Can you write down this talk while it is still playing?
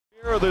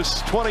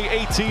This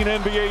 2018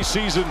 NBA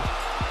season.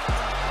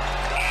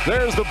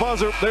 There's the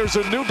buzzer. There's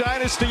a new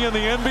dynasty in the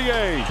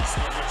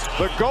NBA.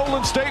 The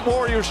Golden State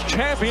Warriors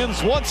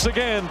champions once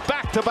again,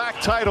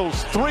 back-to-back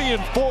titles, 3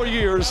 in 4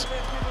 years,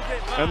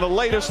 and the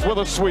latest with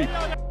a sweep.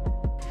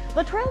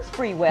 Latrell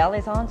Sprewell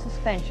is on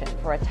suspension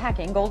for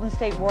attacking Golden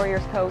State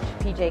Warriors coach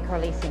PJ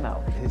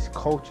Carlesimo. His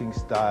coaching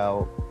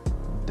style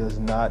does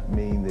not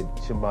mean that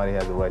somebody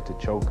has a right to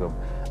choke him.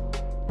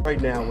 Right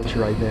now, what's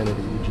your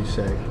identity, would you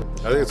say?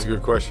 I think it's a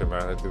good question,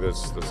 man. I think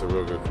that's a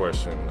real good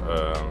question.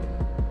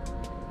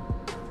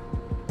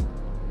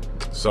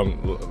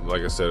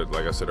 Like I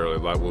said earlier, a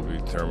lot will be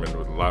determined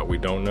with a lot we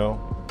don't know.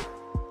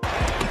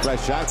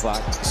 Fresh shot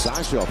clock.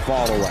 Sasha will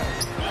fall away.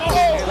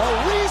 Oh,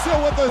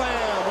 Ariza with the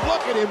slam.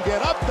 Look at him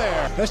get up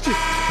there. That's just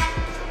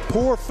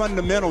poor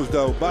fundamentals,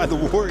 though, by the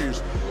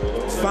Warriors.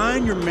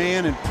 Find your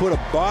man and put a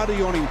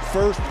body on him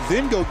first,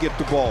 then go get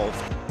the ball.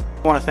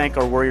 I want to thank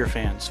our Warrior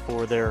fans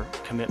for their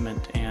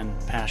commitment and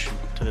passion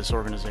to this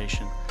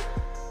organization.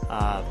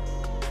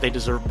 They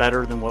deserve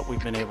better than what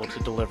we've been able to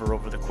deliver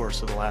over the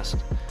course of the last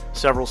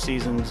several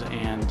seasons,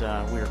 and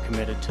we are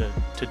committed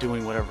to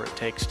doing whatever it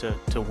takes to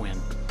win.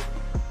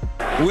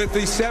 With the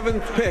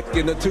 7th pick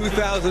in the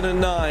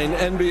 2009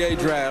 NBA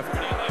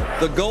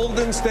Draft, the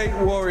Golden State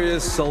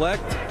Warriors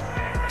select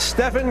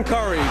Stephen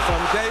Curry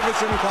from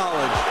Davidson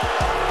College.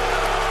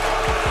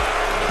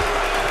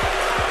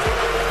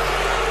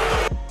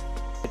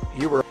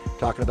 You were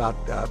talking about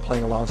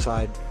playing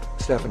alongside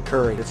Stephen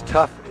Curry. It's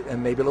tough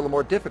and maybe a little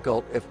more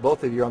difficult if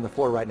both of you are on the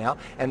floor right now,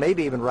 and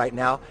maybe even right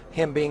now,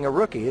 him being a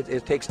rookie.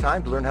 It takes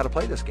time to learn how to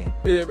play this game.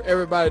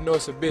 Everybody knows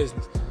it's a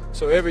business.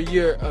 So every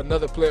year,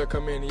 another player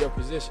come in your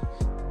position.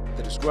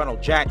 The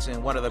disgruntled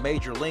Jackson, one of the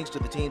major links to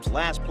the team's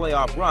last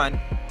playoff run,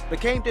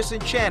 became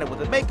disenchanted with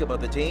the makeup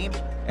of the team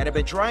and had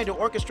been trying to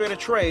orchestrate a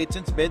trade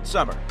since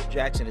midsummer.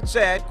 Jackson had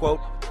said, quote,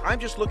 "I'm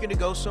just looking to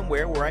go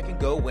somewhere where I can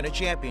go win a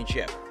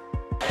championship."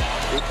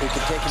 He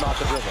can take him off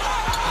the dribble.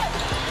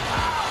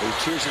 He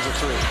chooses a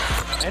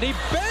three. And he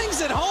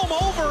bangs it home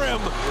over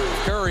him.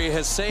 Curry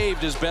has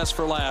saved his best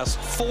for last.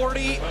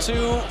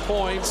 42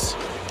 points.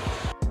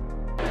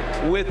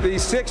 With the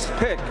 6th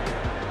pick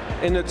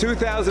in the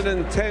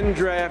 2010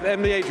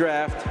 NBA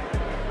Draft,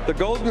 the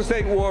Golden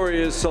State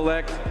Warriors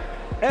select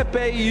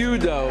Epe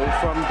Udoh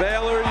from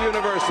Baylor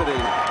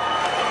University.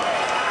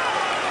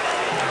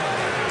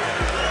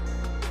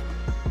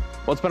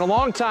 Well, it's been a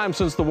long time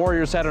since the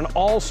Warriors had an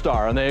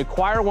all-star, and they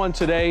acquire one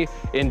today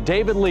in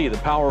David Lee, the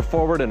power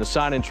forward, in a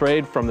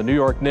sign-and-trade from the New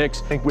York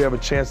Knicks. I think we have a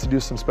chance to do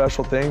some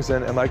special things,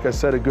 and like I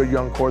said, a good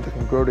young core that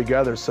can grow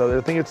together. So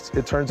I think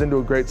it turns into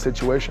a great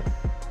situation.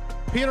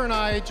 Peter and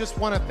I just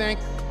want to thank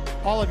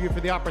all of you for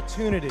the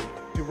opportunity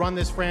to run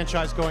this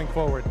franchise going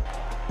forward.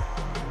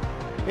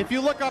 If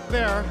you look up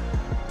there,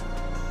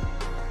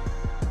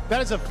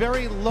 that is a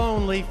very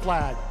lonely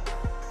flag.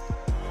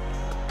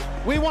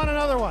 We want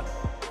another one.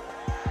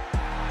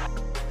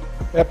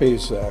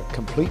 Epe's a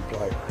complete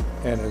player,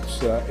 and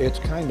it's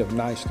kind of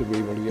nice to be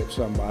able to get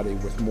somebody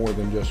with more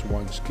than just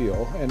one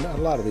skill. And a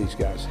lot of these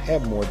guys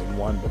have more than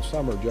one, but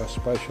some are just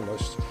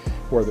specialists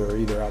where they're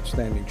either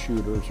outstanding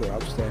shooters or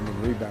outstanding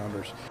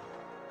rebounders.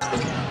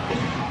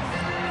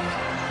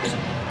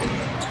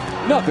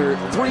 Another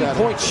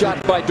three-point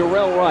shot by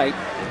Darrell Wright,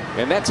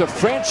 and that's a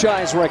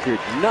franchise record.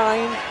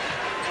 9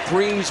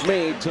 threes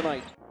made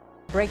tonight.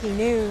 Breaking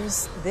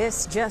news,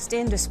 this just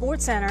into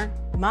SportsCenter.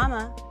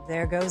 Mama,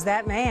 there goes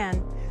that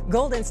man.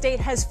 Golden State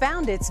has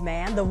found its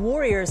man. The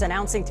Warriors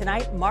announcing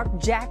tonight Mark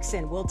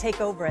Jackson will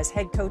take over as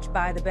head coach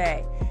by the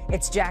Bay.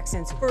 It's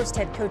Jackson's first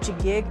head coaching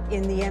gig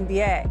in the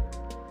NBA.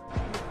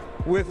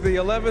 With the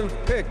 11th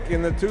pick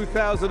in the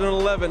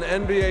 2011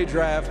 NBA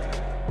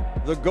Draft,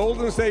 the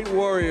Golden State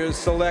Warriors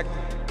select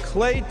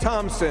Klay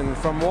Thompson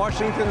from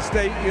Washington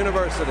State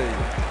University.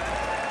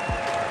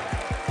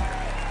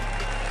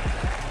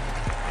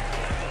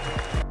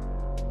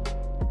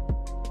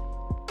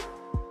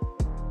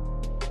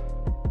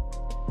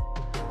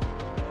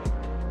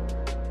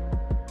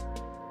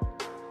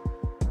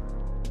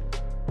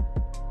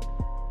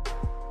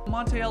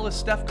 Monte Ellis,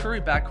 Steph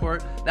Curry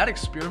backcourt, that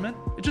experiment,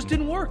 it just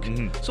didn't work.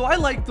 So I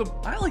like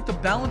the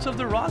balance of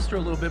the roster a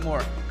little bit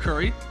more.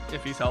 Curry,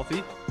 if he's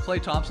healthy,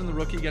 Klay Thompson, the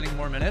rookie, getting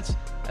more minutes,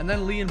 and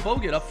then Lee and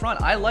Bogut up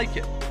front. I like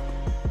it.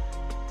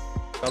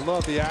 I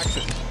love the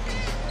action.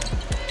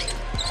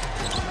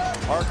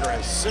 Parker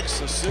has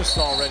 6 assists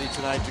already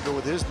tonight to go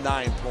with his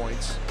 9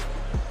 points.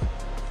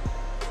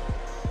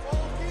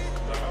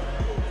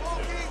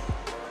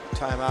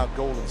 Timeout,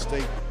 Golden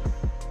State.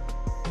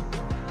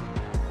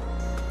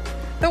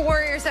 The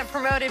Warriors have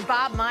promoted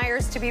Bob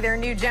Myers to be their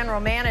new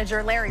general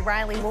manager. Larry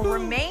Riley will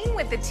remain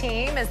with the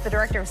team as the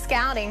director of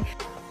scouting.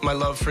 My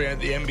love for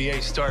the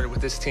NBA started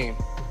with this team.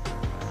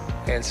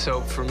 And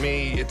so for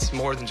me, it's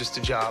more than just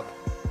a job.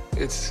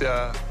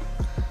 I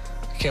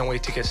can't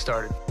wait to get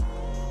started.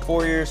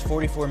 4 years,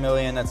 $44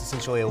 million. That's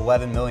essentially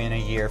 $11 million a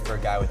year for a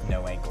guy with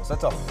no ankles.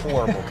 That's a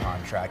horrible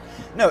contract.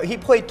 No, he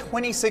played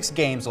 26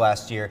 games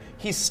last year.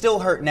 He's still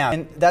hurt now,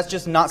 and that's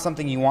just not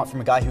something you want from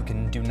a guy who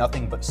can do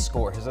nothing but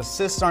score. His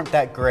assists aren't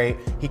that great.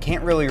 He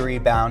can't really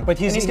rebound, but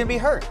he's going to be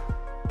hurt.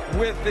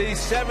 With the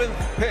 7th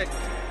pick,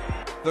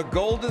 the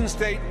Golden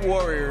State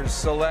Warriors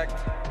select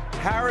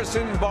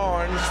Harrison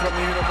Barnes from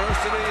the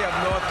University of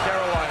North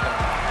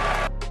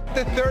Carolina.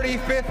 The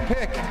 35th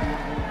pick,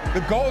 the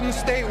Golden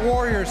State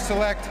Warriors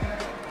select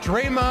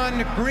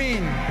Draymond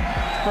Green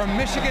from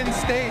Michigan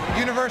State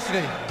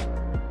University.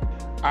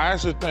 I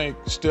actually think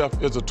Steph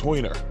is a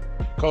tweener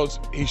because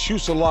he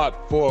shoots a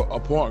lot for a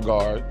point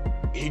guard.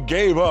 He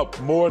gave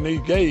up more than he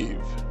gave.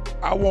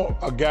 I want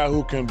a guy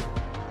who can,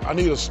 I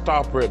need a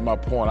stopper at my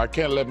point. I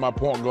can't let my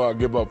point guard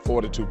give up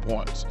 42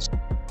 points.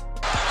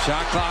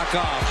 Shot clock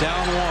off,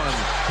 down 1.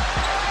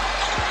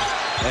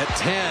 At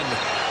 10,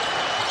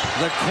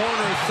 the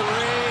corner 3.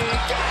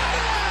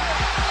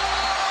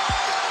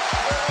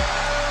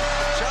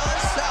 John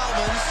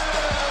Salmons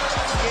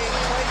gave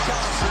Klay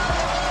Thompson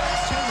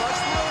too much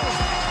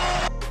room.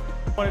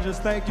 I want to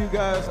just thank you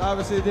guys.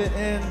 Obviously it didn't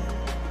end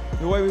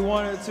the way we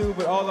wanted it to,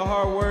 but all the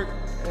hard work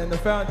and the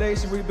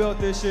foundation we built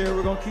this year,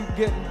 we're going to keep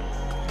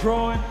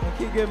growing and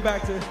keep getting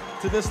back to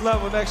this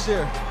level next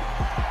year.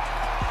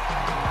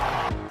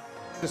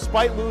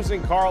 Despite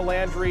losing Carl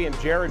Landry and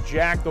Jarrett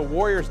Jack, the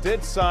Warriors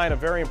did sign a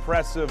very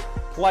impressive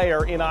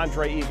player in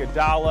Andre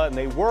Iguodala, and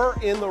they were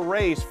in the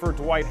race for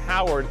Dwight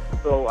Howard.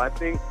 So I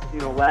think,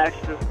 last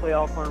year's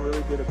playoff run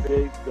really did a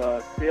big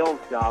sales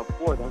job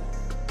for them.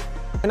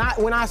 And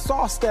when I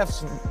saw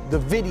the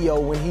video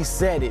when he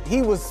said it,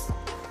 he was,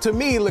 to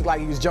me, looked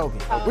like he was joking.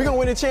 We're going to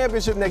win the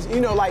championship next,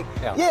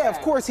 yeah,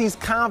 of course he's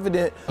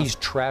confident. He's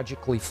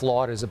tragically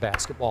flawed as a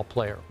basketball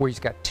player, where he's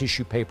got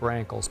tissue paper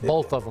ankles.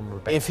 Both of them are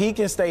bad. If he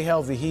can stay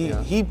healthy,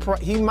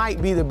 he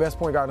might be the best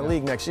point guard in the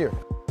league next year.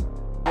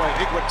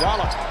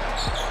 Iguodala.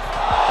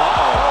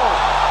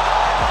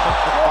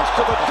 Goes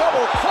to the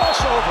double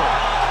crossover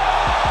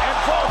and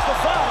draws the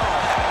foul.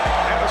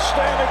 And a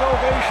standing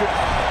ovation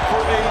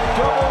for a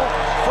double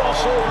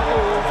crossover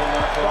move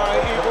by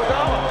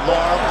Iguodala.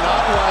 Marv,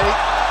 not right,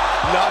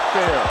 not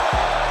fair.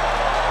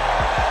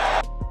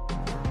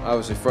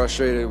 Obviously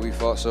frustrated. We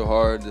fought so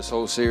hard this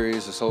whole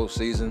series, this whole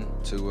season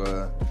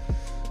to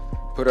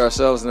put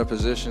ourselves in a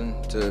position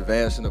to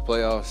advance in the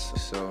playoffs.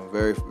 So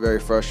very, very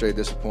frustrated,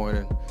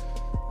 disappointed.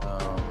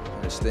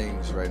 And it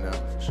stings right now,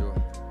 for sure.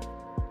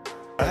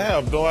 I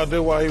have no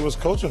idea why he was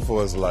coaching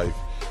for his life.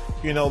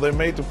 They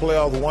made the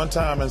playoffs one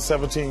time in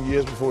 17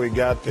 years before he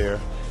got there,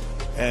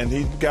 and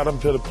he got them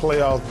to the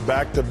playoffs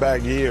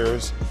back-to-back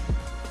years.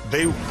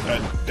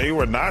 They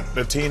were not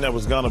the team that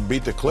was going to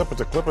beat the Clippers.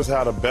 The Clippers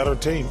had a better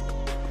team.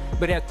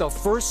 But at the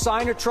first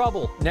sign of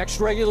trouble next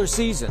regular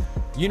season,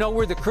 you know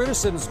where the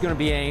criticism is going to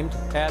be aimed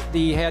at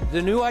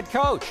the new head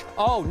coach.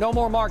 Oh, no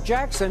more Mark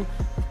Jackson.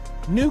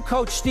 New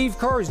coach Steve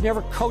Kerr has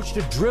never coached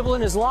a dribble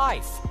in his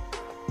life.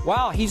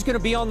 Wow, he's going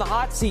to be on the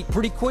hot seat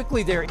pretty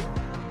quickly there.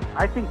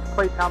 I think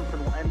Klay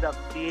Thompson will end up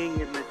being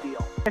in the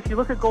deal. If you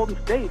look at Golden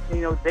State,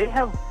 they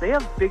have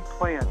big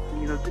plans.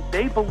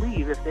 They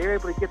believe if they're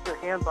able to get their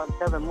hands on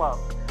Kevin Love,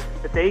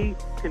 that they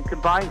can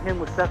combine him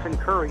with Stephen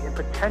Curry and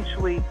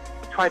potentially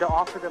try to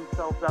offer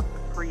themselves up to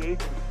free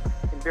agents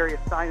in various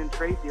sign and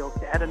trade deals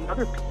to add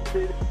another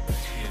piece.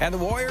 And the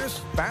Warriors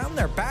found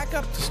their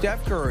backup to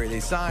Steph Curry.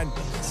 They signed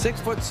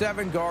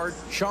 6'7" guard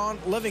Sean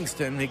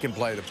Livingston. He can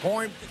play the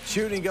point,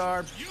 shooting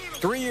guard,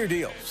 3-year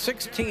deal,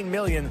 $16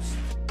 million.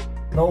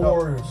 No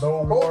Warriors.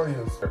 No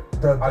Warriors.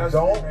 I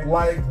don't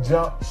like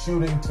jump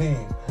shooting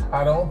teams.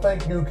 I don't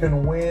think you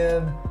can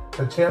win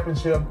the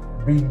championship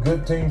beating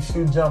good teams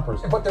shooting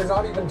jumpers. But they're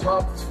not even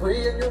top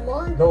 3 in your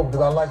mind? No,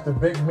 because I like the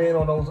big men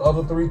on those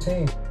other 3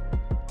 teams.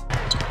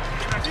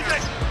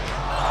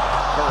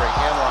 Curry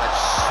inline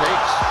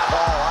shakes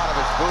ball out of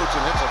his boots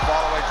and hits a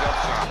fall-away jump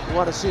shot. You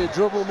want to see a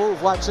dribble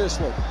move? Watch this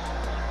one.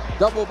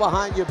 Double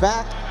behind your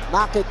back,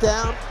 knock it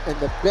down, and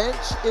the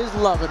bench is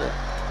loving it.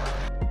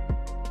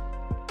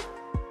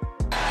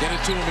 Get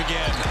it to him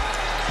again.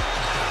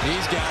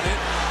 He's got it.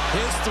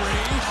 His 3.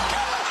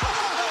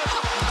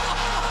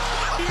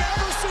 You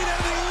ever seen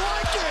anything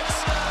like it?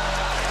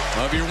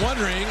 Well, if you're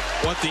wondering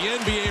what the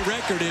NBA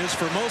record is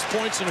for most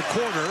points in a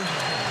quarter,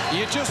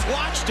 you just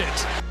watched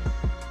it.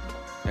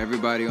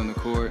 Everybody on the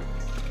court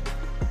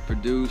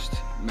produced,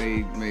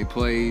 made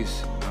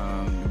plays.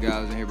 The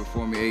guys in here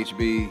before me,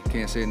 HB,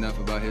 can't say enough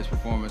about his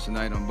performance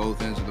tonight on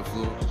both ends of the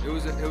floor.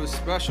 It was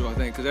special, I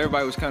think, because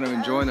everybody was kind of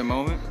enjoying the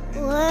moment.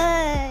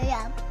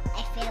 I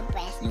feel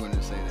blessed. You wanted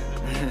to say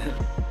that.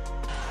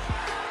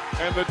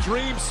 And the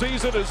dream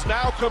season is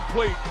now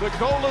complete. The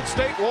Golden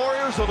State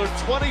Warriors are the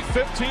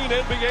 2015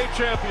 NBA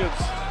champions.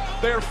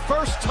 Their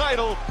first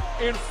title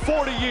in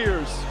 40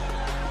 years.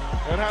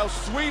 And how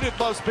sweet it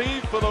must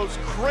be for those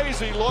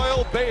crazy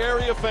loyal Bay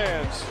Area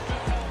fans.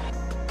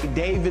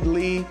 David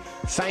Lee,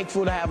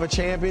 thankful to have a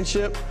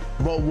championship,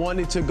 but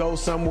wanted to go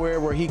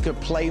somewhere where he could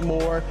play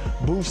more,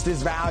 boost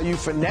his value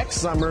for next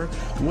summer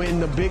when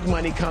the big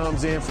money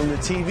comes in from the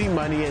TV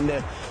money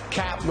and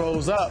cap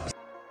goes up.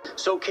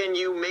 So can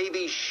you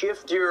maybe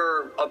shift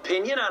your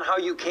opinion on how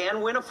you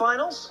can win a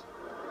finals?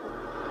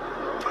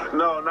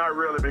 No, not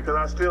really, because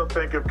I still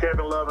think if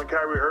Kevin Love and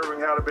Kyrie Irving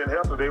had been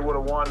healthy, they would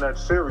have won that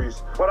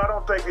series. But I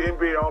don't think the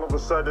NBA all of a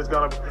sudden is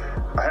going to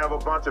have a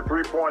bunch of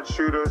three-point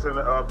shooters and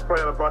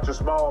playing a bunch of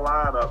small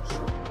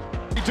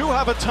lineups. You do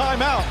have a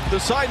timeout.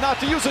 Decide not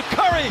to use it.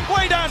 Curry,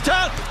 way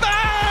downtown.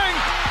 Bang!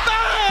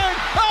 Bang!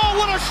 Oh,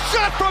 what a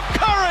shot from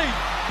Curry!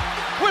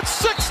 With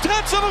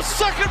 0.6 of a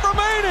second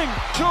remaining.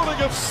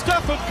 Shooting of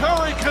Stephen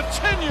Curry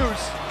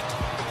continues.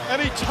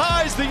 And he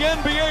ties the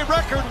NBA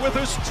record with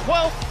his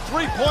 12th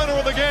three-pointer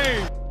of the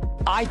game.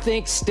 I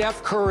think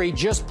Steph Curry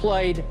just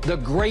played the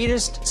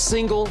greatest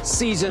single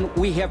season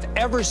we have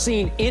ever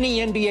seen any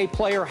NBA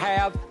player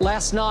have.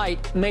 Last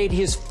night made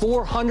his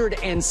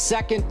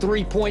 402nd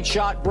three-point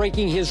shot,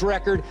 breaking his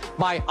record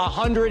by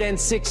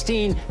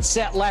 116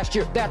 set last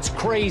year. That's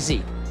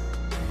crazy.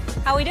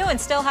 How we doing?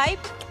 Still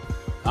hyped?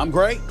 I'm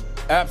great.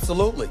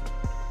 Absolutely.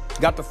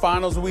 Got the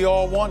finals we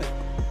all wanted.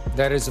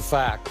 That is a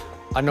fact.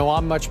 I know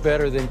I'm much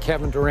better than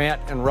Kevin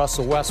Durant and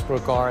Russell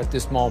Westbrook are at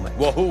this moment.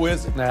 Well, who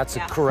is it? That's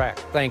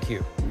correct. Thank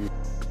you.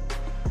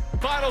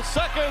 Final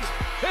seconds.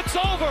 It's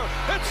over.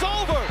 It's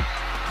over.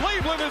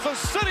 Cleveland is a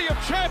city of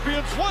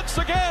champions once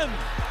again.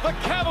 The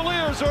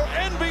Cavaliers are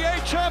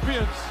NBA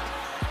champions.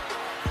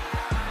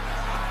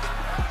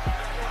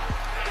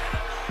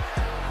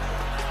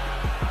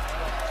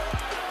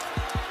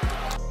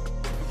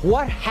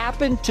 What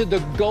happened to the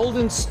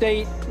Golden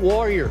State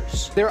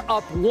Warriors? They're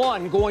up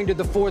 1 going to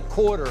the fourth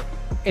quarter,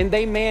 and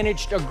they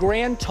managed a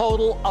grand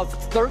total of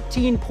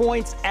 13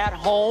 points at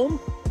home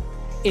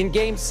in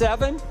Game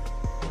 7?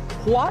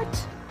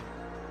 What?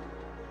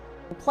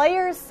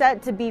 Players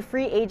set to be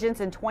free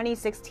agents in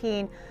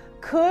 2016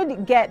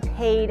 could get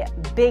paid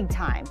big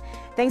time.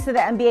 Thanks to the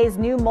NBA's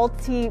new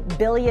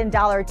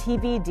multi-billion-dollar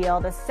TV deal,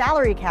 the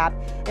salary cap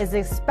is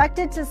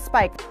expected to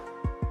spike.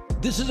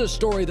 This is a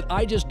story that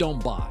I just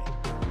don't buy.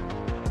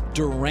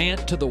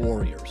 Durant to the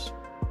Warriors.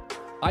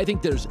 I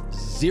think there's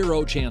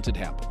zero chance it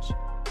happens.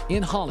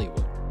 In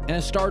Hollywood, and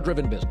a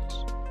star-driven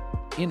business,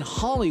 in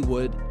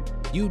Hollywood,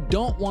 you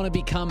don't want to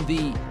become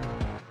the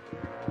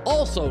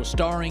also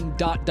starring ...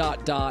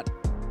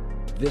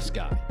 this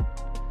guy.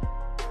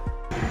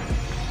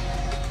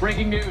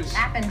 Breaking news.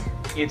 Happened.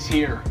 It's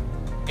here,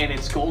 and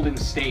it's Golden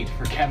State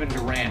for Kevin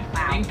Durant.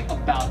 Wow. Think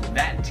about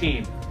that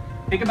team.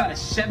 Think about a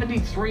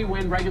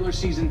 73-win regular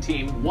season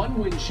team, 1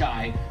 win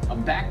shy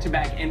of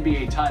back-to-back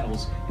NBA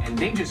titles, and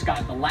they just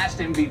got the last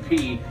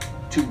MVP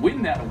to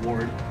win that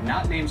award,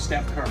 not named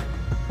Steph Curry.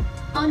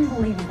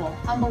 Unbelievable.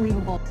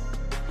 Unbelievable.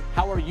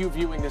 How are you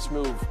viewing this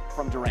move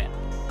from Durant?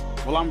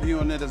 Well, I'm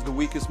viewing it as the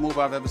weakest move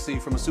I've ever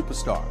seen from a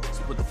superstar.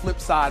 But the flip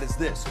side is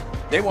this.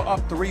 They were up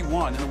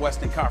 3-1 in the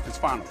Western Conference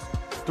Finals.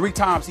 3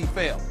 times he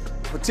failed,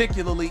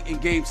 particularly in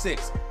Game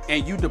 6.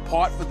 And you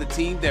depart for the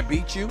team that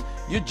beat you,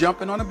 you're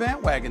jumping on a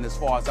bandwagon as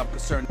far as I'm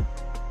concerned.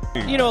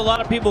 You know, a lot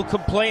of people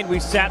complained we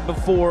sat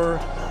before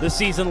the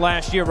season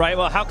last year, right?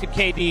 Well, how could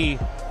KD,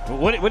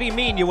 what do you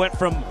mean you went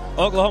from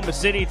Oklahoma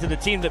City to the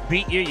team that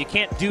beat you? You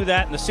can't do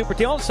that in the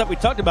Superteam, all the stuff we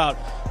talked about.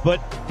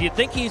 But do you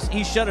think he's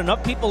shut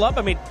enough people up?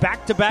 I mean,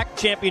 back-to-back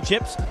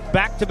championships,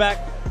 back-to-back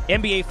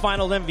NBA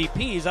Final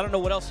MVPs. I don't know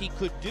what else he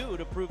could do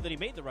to prove that he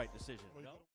made the right decision.